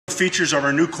features of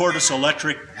our new cordless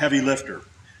electric heavy lifter.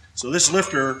 So this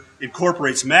lifter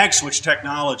incorporates Magswitch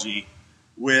technology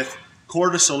with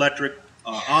cordless electric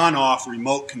on-off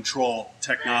remote control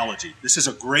technology. This is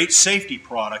a great safety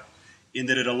product in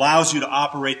that it allows you to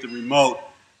operate the remote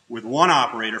with one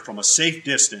operator from a safe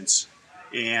distance,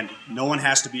 and no one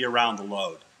has to be around the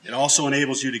load. It also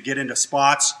enables you to get into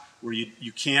spots where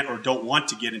you can't or don't want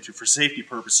to get into for safety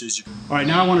purposes. All right,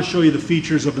 now I want to show you the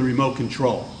features of the remote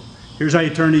control. Here's how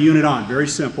you turn the unit on. Very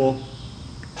simple.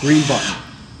 Green button.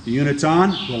 The unit's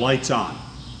on, the light's on.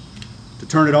 To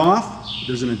turn it off,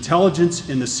 there's an intelligence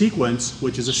in the sequence,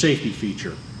 which is a safety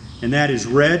feature. And that is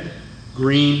red,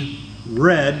 green,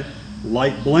 red,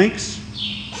 light blinks,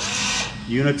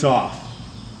 unit's off.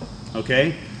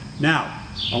 Okay? Now,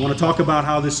 I want to talk about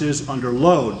how this is under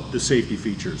load, the safety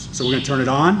features. So we're going to turn it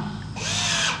on.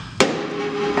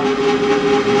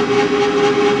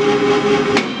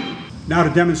 Now to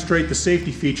demonstrate the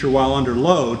safety feature while under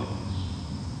load,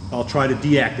 I'll try to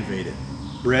deactivate it.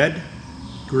 Red,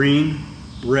 green,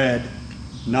 red,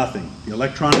 nothing. The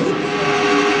electronics.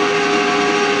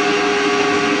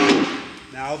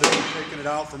 Now that we've taken it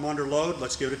out from under load,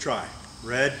 let's give it a try.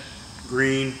 Red,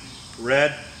 green,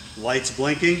 red, lights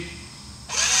blinking,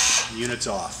 unit's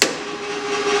off.